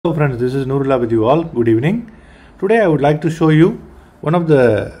Hello friends, this is Nurullah with you all. Good evening. Today I would like to show you one of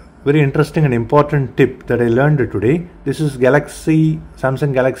the very interesting and important tip that I learned today. This is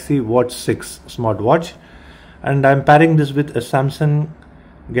Samsung Galaxy Watch 6 smartwatch, and I'm pairing this with a Samsung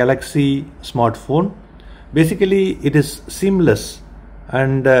Galaxy smartphone. Basically it is seamless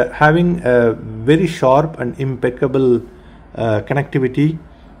and having a very sharp and impeccable connectivity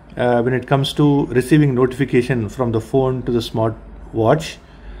when it comes to receiving notification from the phone to the smartwatch.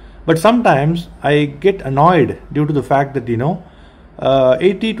 But sometimes I get annoyed due to the fact that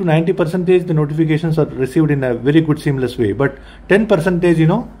 80 to 90% the notifications are received in a very good seamless way, but 10%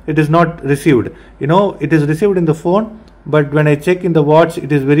 it is not received. It is received in the phone, but when I check in the watch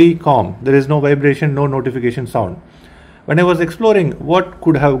it is very calm. There is no vibration, no notification sound. When I was exploring what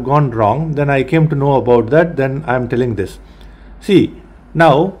could have gone wrong, then I came to know about that. Then I am telling this. See,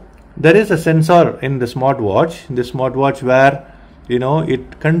 now there is a sensor in the smartwatch where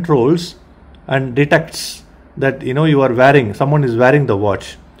it controls and detects that someone is wearing the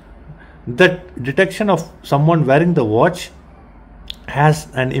watch. That detection of someone wearing the watch has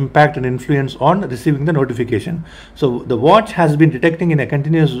an impact and influence on receiving the notification. So the watch has been detecting in a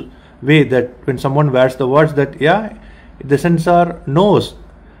continuous way that when someone wears the watch, that the sensor knows,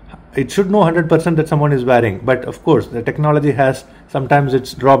 it should know 100% that someone is wearing. But of course the technology has sometimes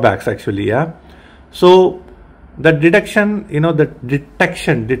its drawbacks actually. So the detection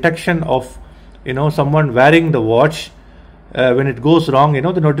of someone wearing the watch, when it goes wrong,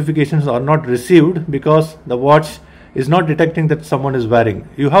 the notifications are not received because the watch is not detecting that someone is wearing.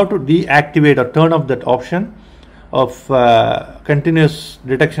 You have to deactivate or turn off that option of continuous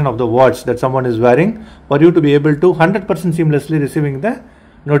detection of the watch that someone is wearing for you to be able to 100% seamlessly receiving the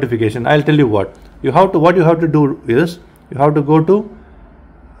notification. I'll tell you what you have to do is you have to go to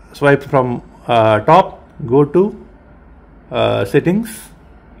swipe from top, go to settings,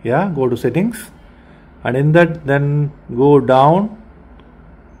 go to settings, and in that then go down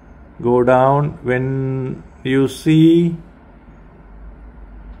when you see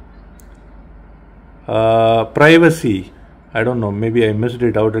privacy. I don't know, maybe I missed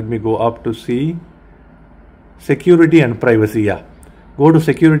it out. Let me go up to see security and privacy. Go to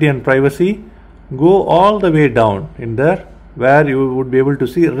security and privacy, go all the way down in there where you would be able to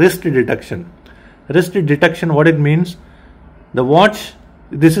see wrist detection. Wrist detection, what it means, the watch,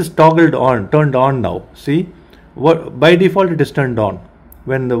 this is turned on now. See, what by default it is turned on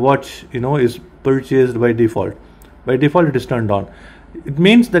when the watch is purchased. By default it is turned on. It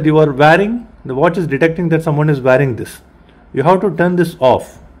means that you are wearing, the watch is detecting that someone is wearing this. You have to turn this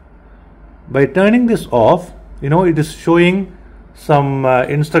off. By turning this off, it is showing some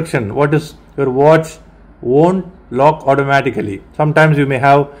instruction. What is, your watch won't lock automatically. Sometimes you may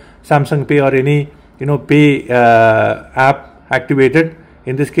have Samsung Pay or any pay app activated.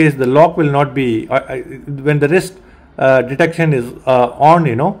 In this case the lock will not be when the wrist detection is on,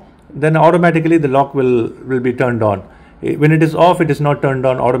 then automatically the lock will be turned on. When it is off, it is not turned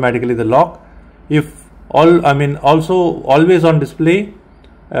on automatically, the lock. If also always on display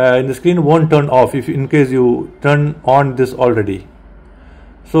in the screen won't turn off if in case you turn on this already.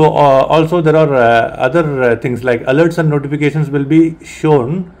 So also there are other things like alerts and notifications will be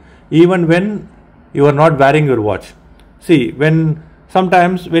shown even when you are not wearing your watch. See,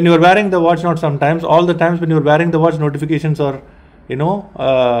 sometimes when you are wearing the watch, not sometimes, all the times when you are wearing the watch, notifications are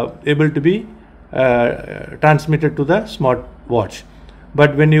able to be transmitted to the smart watch.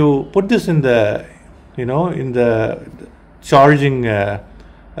 But when you put this in the in the charging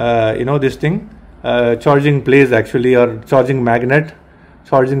this thing, charging place actually, or charging magnet,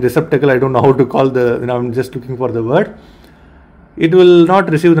 charging receptacle, I don't know how to call the, I'm just looking for the word, it will not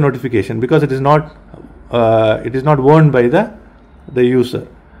receive the notification because it is not worn by the user.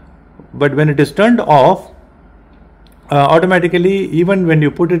 But when it is turned off, automatically, even when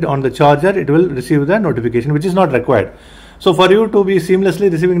you put it on the charger, it will receive the notification, which is not required. So for you to be seamlessly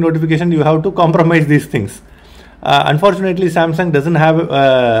receiving notification, you have to compromise these things. Unfortunately, Samsung doesn't have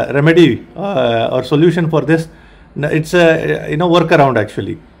a remedy or solution for this. It's a workaround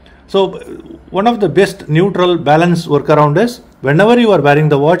actually. So one of the best neutral balance workaround is whenever you are wearing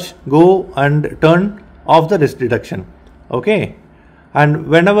the watch, go and turn off the wrist detection. Okay, and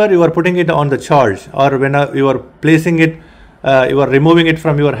whenever you are putting it on the charge, or when you are placing it, you are removing it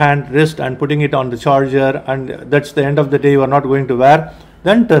from your wrist and putting it on the charger, and that's the end of the day, you are not going to wear,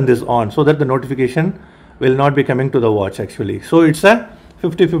 then turn this on so that the notification will not be coming to the watch actually. So it's a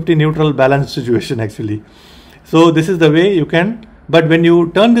 50-50 neutral balance situation actually. So this is the way you can. But when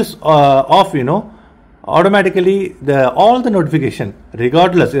you turn this off, automatically all the notification,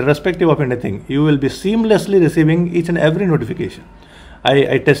 regardless, irrespective of anything, you will be seamlessly receiving each and every notification.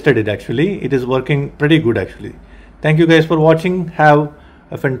 I tested it actually. It is working pretty good actually. Thank you guys for watching. Have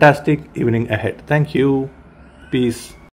a fantastic evening ahead. Thank you. Peace.